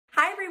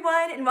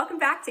everyone, and welcome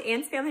back to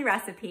Anne's Family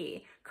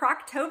Recipe.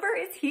 Crocktober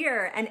is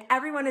here, and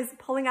everyone is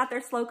pulling out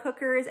their slow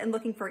cookers and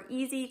looking for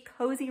easy,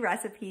 cozy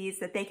recipes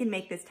that they can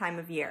make this time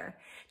of year.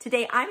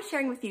 Today, I'm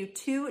sharing with you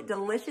 2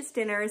 delicious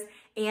dinners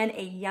and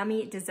a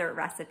yummy dessert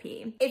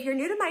recipe. If you're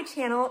new to my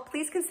channel,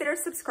 please consider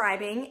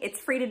subscribing. It's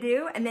free to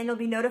do, and then you'll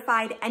be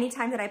notified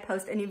anytime that I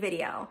post a new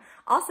video.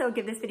 Also,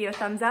 give this video a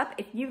thumbs up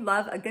if you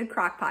love a good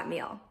crockpot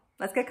meal.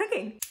 Let's get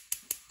cooking.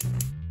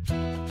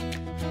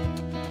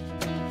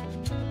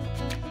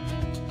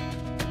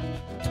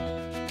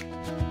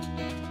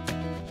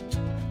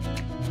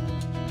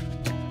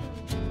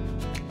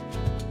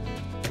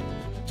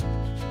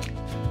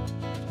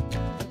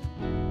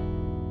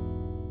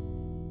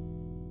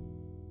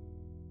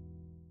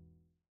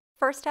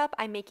 First up,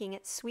 I'm making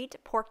sweet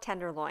pork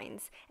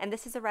tenderloins, and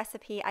this is a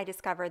recipe I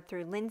discovered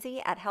through Lindsay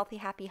at Healthy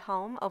Happy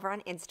Home over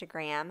on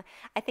Instagram.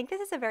 I think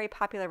this is a very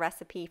popular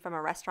recipe from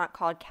a restaurant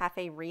called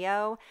Cafe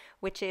Rio,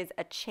 which is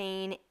a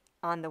chain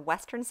on the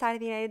western side of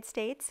the United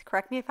States.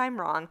 Correct me if I'm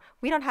wrong.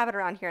 We don't have it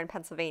around here in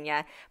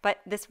Pennsylvania, but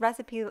this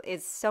recipe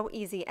is so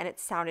easy and it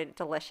sounded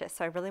delicious,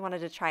 so I really wanted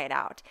to try it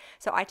out.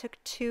 So I took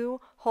 2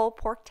 whole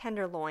pork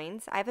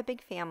tenderloins. I have a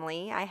big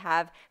family. I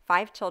have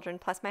 5 children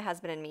plus my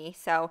husband and me,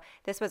 so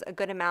this was a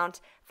good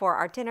amount for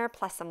our dinner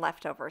plus some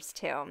leftovers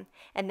too.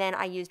 And then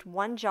I used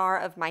 1 jar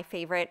of my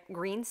favorite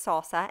green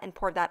salsa and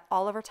poured that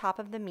all over top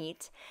of the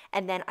meat,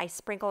 and then I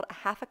sprinkled a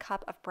half a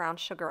cup of brown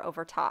sugar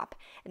over top.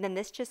 And then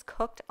this just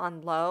cooked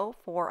on low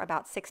for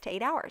about 6 to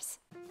 8 hours.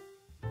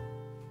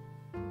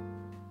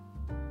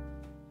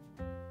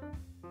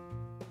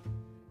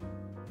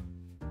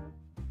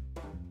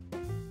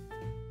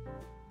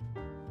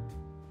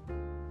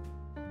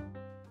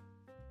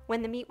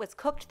 When the meat was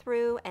cooked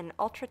through and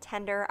ultra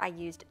tender, I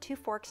used 2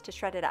 forks to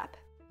shred it up.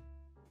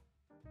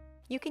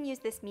 You can use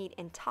this meat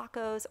in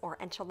tacos or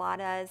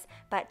enchiladas,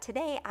 but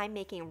today I'm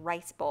making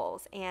rice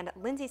bowls, and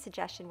Lindsay's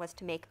suggestion was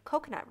to make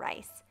coconut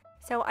rice.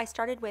 So I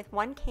started with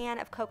 1 can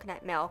of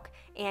coconut milk,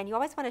 and you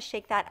always want to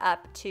shake that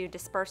up to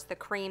disperse the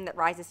cream that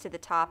rises to the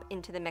top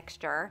into the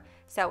mixture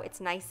so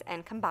it's nice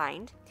and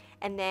combined.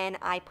 And then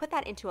I put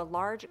that into a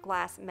large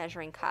glass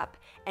measuring cup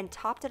and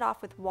topped it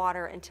off with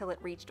water until it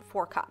reached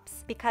 4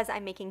 cups. Because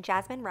I'm making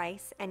jasmine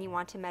rice and you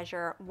want to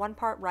measure 1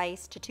 part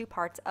rice to 2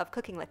 parts of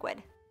cooking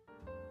liquid.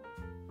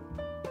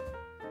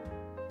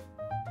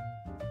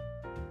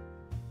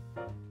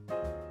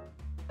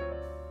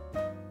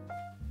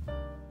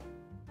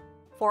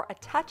 For a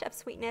touch of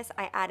sweetness,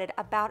 I added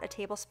about a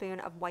tablespoon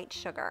of white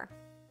sugar.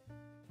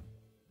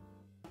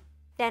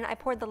 Then I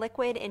poured the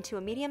liquid into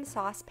a medium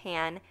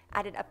saucepan,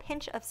 added a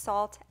pinch of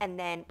salt, and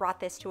then brought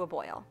this to a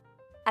boil.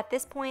 At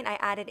this point, I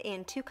added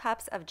in 2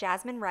 cups of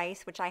jasmine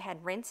rice, which I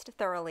had rinsed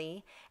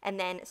thoroughly, and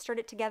then stirred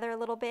it together a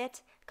little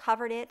bit,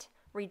 covered it,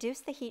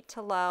 reduced the heat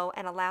to low,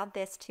 and allowed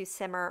this to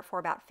simmer for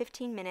about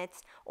 15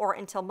 minutes or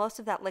until most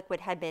of that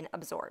liquid had been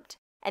absorbed.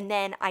 And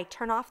then I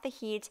turn off the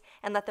heat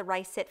and let the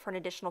rice sit for an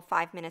additional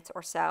 5 minutes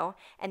or so,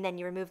 and then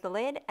you remove the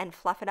lid and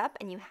fluff it up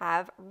and you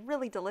have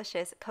really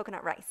delicious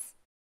coconut rice.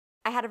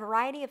 I had a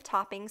variety of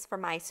toppings for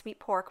my sweet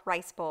pork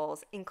rice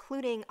bowls,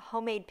 including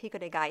homemade pico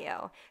de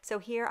gallo. So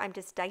here I'm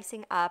just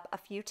dicing up a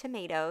few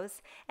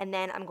tomatoes, and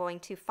then I'm going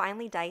to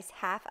finely dice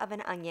half of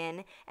an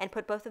onion and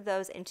put both of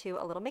those into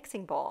a little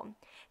mixing bowl.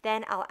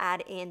 Then I'll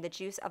add in the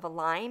juice of a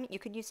lime. You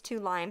could use 2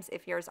 limes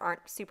if yours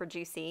aren't super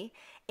juicy.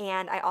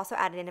 And I also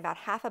added in about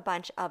half a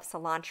bunch of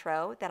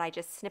cilantro that I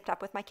just snipped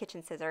up with my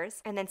kitchen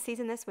scissors, and then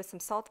season this with some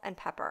salt and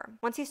pepper.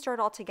 Once you stir it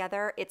all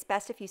together, it's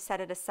best if you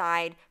set it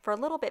aside for a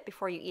little bit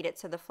before you eat it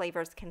so the flavors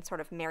can sort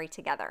of marry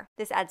together.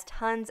 This adds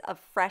tons of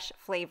fresh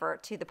flavor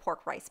to the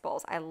pork rice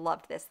bowls. I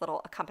loved this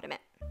little accompaniment.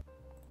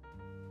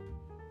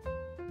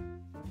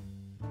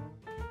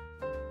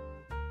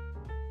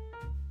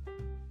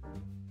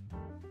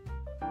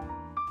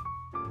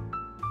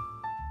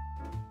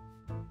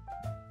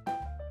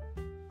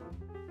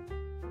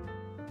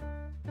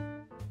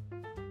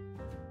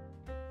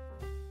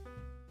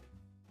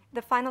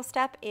 The final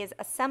step is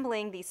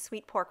assembling these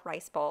sweet pork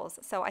rice bowls.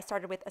 So I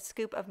started with a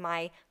scoop of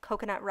my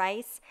coconut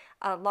rice,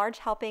 a large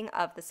helping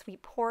of the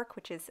sweet pork,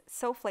 which is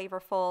so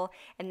flavorful,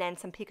 and then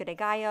some pico de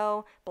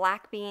gallo,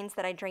 black beans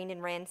that I drained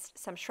and rinsed,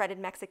 some shredded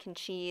Mexican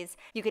cheese.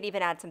 You could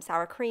even add some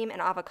sour cream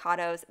and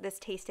avocados. This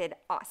tasted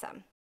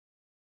awesome.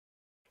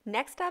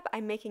 Next up,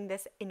 I'm making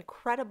this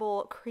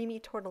incredible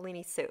creamy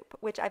tortellini soup,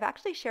 which I've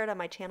actually shared on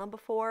my channel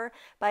before,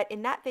 but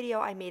in that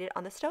video I made it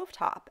on the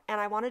stovetop, and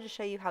I wanted to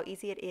show you how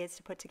easy it is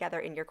to put together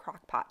in your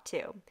crock pot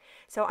too.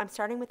 So I'm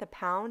starting with a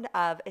pound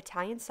of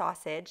Italian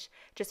sausage,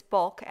 just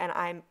bulk, and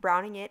I'm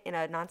browning it in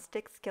a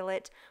nonstick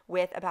skillet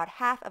with about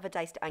half of a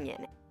diced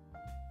onion.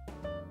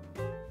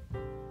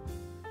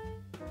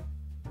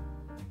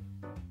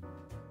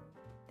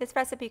 This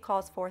recipe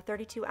calls for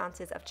 32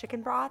 ounces of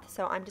chicken broth,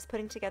 so I'm just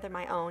putting together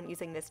my own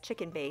using this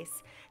chicken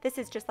base. This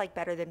is just like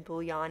Better Than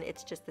Bouillon,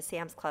 it's just the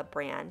Sam's Club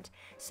brand.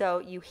 So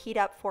you heat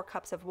up 4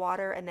 cups of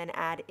water and then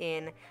add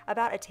in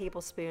about a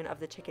tablespoon of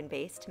the chicken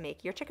base to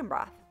make your chicken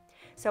broth.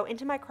 So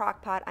into my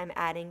crock pot, I'm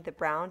adding the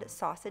browned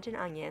sausage and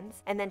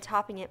onions and then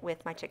topping it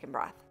with my chicken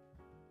broth.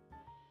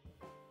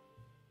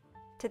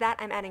 To that,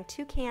 I'm adding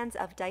 2 cans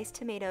of diced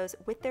tomatoes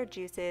with their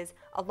juices,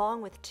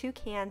 along with 2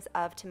 cans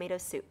of tomato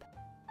soup.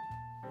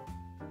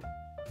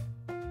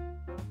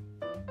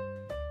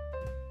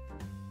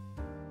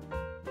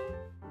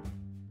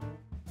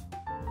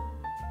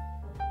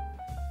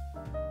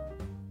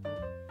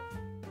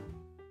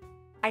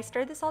 I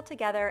stirred this all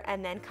together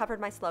and then covered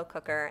my slow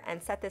cooker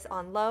and set this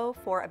on low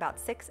for about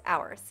 6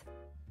 hours.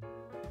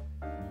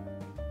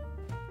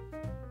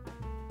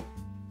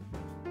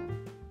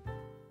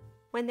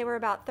 When there were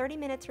about 30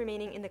 minutes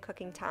remaining in the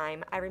cooking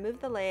time, I removed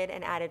the lid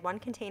and added 1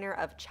 container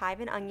of chive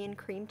and onion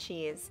cream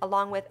cheese,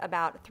 along with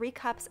about 3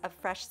 cups of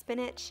fresh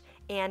spinach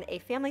and a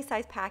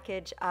family-size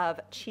package of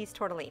cheese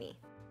tortellini.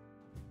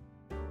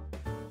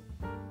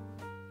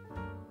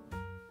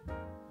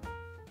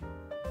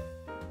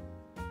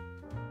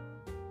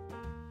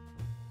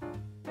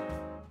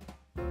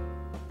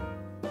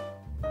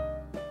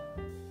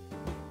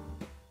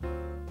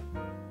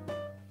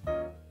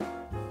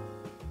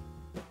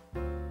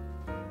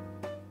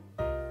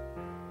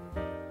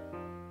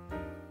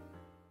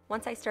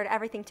 Once I stirred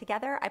everything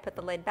together, I put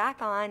the lid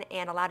back on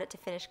and allowed it to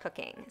finish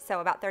cooking. So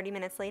about 30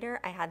 minutes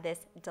later, I had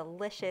this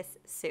delicious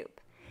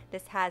soup.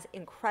 This has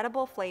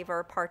incredible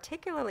flavor,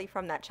 particularly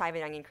from that chive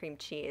and onion cream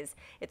cheese.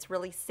 It's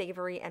really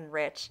savory and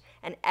rich,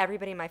 and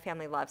everybody in my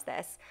family loves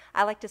this.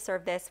 I like to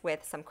serve this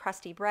with some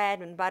crusty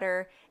bread and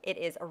butter. It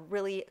is a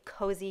really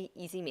cozy,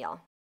 easy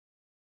meal.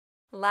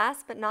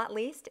 Last but not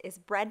least is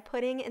bread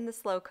pudding in the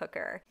slow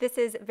cooker. This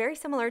is very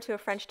similar to a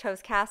French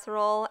toast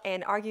casserole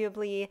and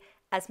arguably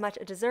as much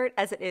a dessert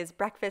as it is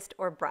breakfast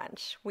or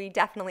brunch. We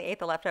definitely ate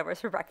the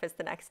leftovers for breakfast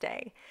the next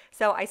day.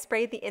 So I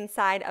sprayed the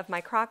inside of my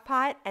crock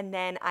pot and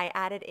then I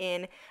added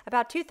in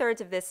about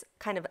 2/3 of this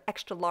kind of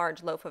extra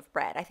large loaf of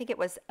bread. I think it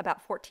was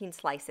about 14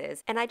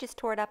 slices, and I just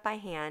tore it up by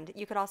hand.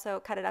 You could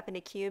also cut it up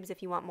into cubes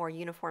if you want more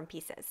uniform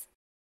pieces.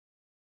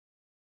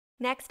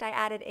 Next, I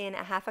added in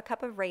a 1/2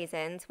 cup of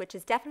raisins, which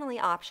is definitely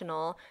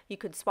optional. You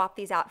could swap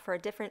these out for a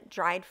different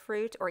dried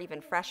fruit or even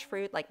fresh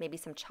fruit, like maybe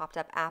some chopped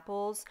up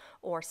apples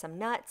or some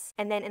nuts.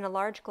 And then in a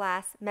large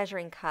glass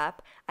measuring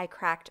cup, I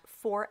cracked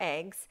 4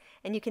 eggs.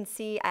 And you can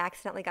see I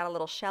accidentally got a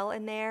little shell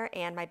in there,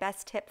 and my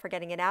best tip for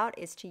getting it out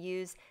is to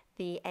use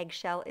the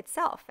eggshell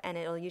itself, and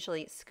it'll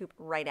usually scoop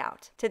right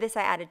out. To this,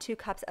 I added 2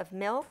 cups of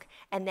milk,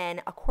 and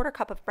then a 1/4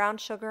 cup of brown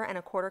sugar and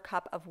a 1/4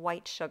 cup of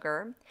white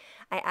sugar.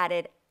 I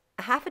added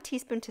a 1/2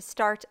 teaspoon to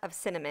start of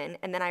cinnamon,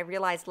 and then I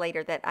realized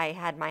later that I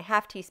had my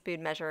 1/2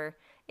 teaspoon measure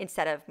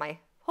instead of my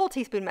whole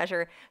teaspoon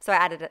measure, so I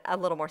added a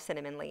little more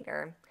cinnamon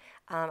later.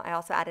 I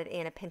also added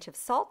in a pinch of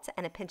salt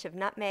and a pinch of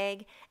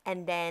nutmeg,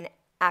 and then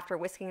after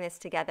whisking this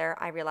together,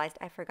 I realized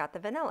I forgot the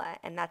vanilla,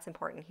 and that's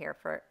important here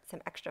for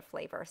some extra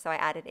flavor, so I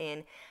added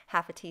in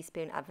 1/2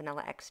 teaspoon of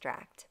vanilla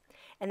extract.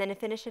 And then to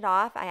finish it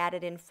off, I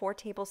added in 4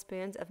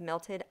 tablespoons of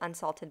melted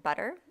unsalted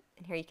butter.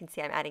 And here you can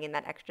see I'm adding in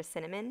that extra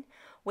cinnamon,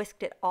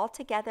 whisked it all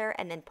together,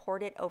 and then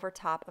poured it over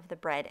top of the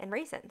bread and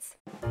raisins.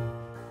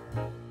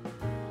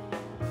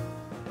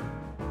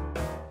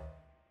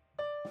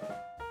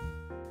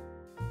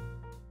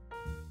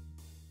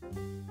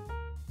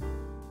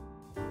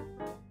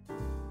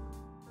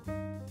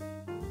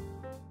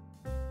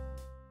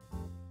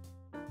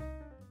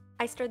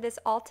 I stirred this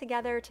all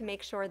together to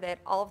make sure that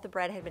all of the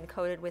bread had been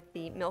coated with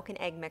the milk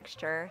and egg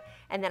mixture,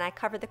 and then I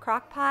covered the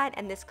crock pot,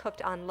 and this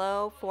cooked on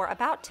low for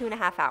about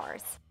 2.5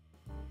 hours.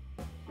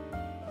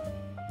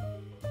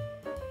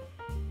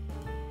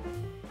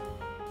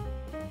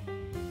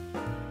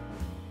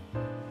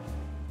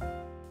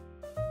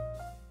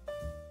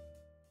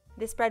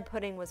 This bread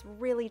pudding was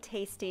really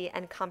tasty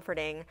and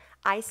comforting.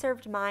 I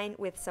served mine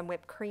with some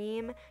whipped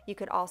cream. You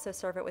could also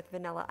serve it with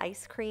vanilla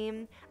ice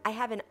cream. I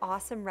have an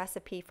awesome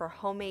recipe for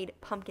homemade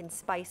pumpkin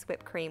spice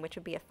whipped cream, which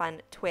would be a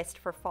fun twist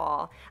for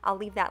fall. I'll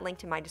leave that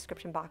linked in my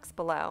description box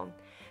below.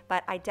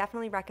 But I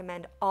definitely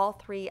recommend all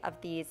 3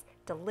 of these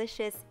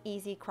delicious,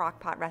 easy crock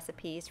pot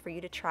recipes for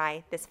you to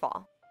try this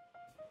fall.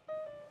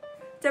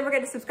 Don't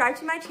forget to subscribe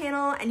to my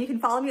channel, and you can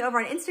follow me over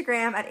on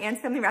Instagram at Anne's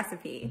Family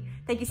Recipe.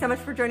 Thank you so much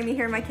for joining me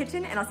here in my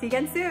kitchen, and I'll see you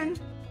again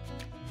soon.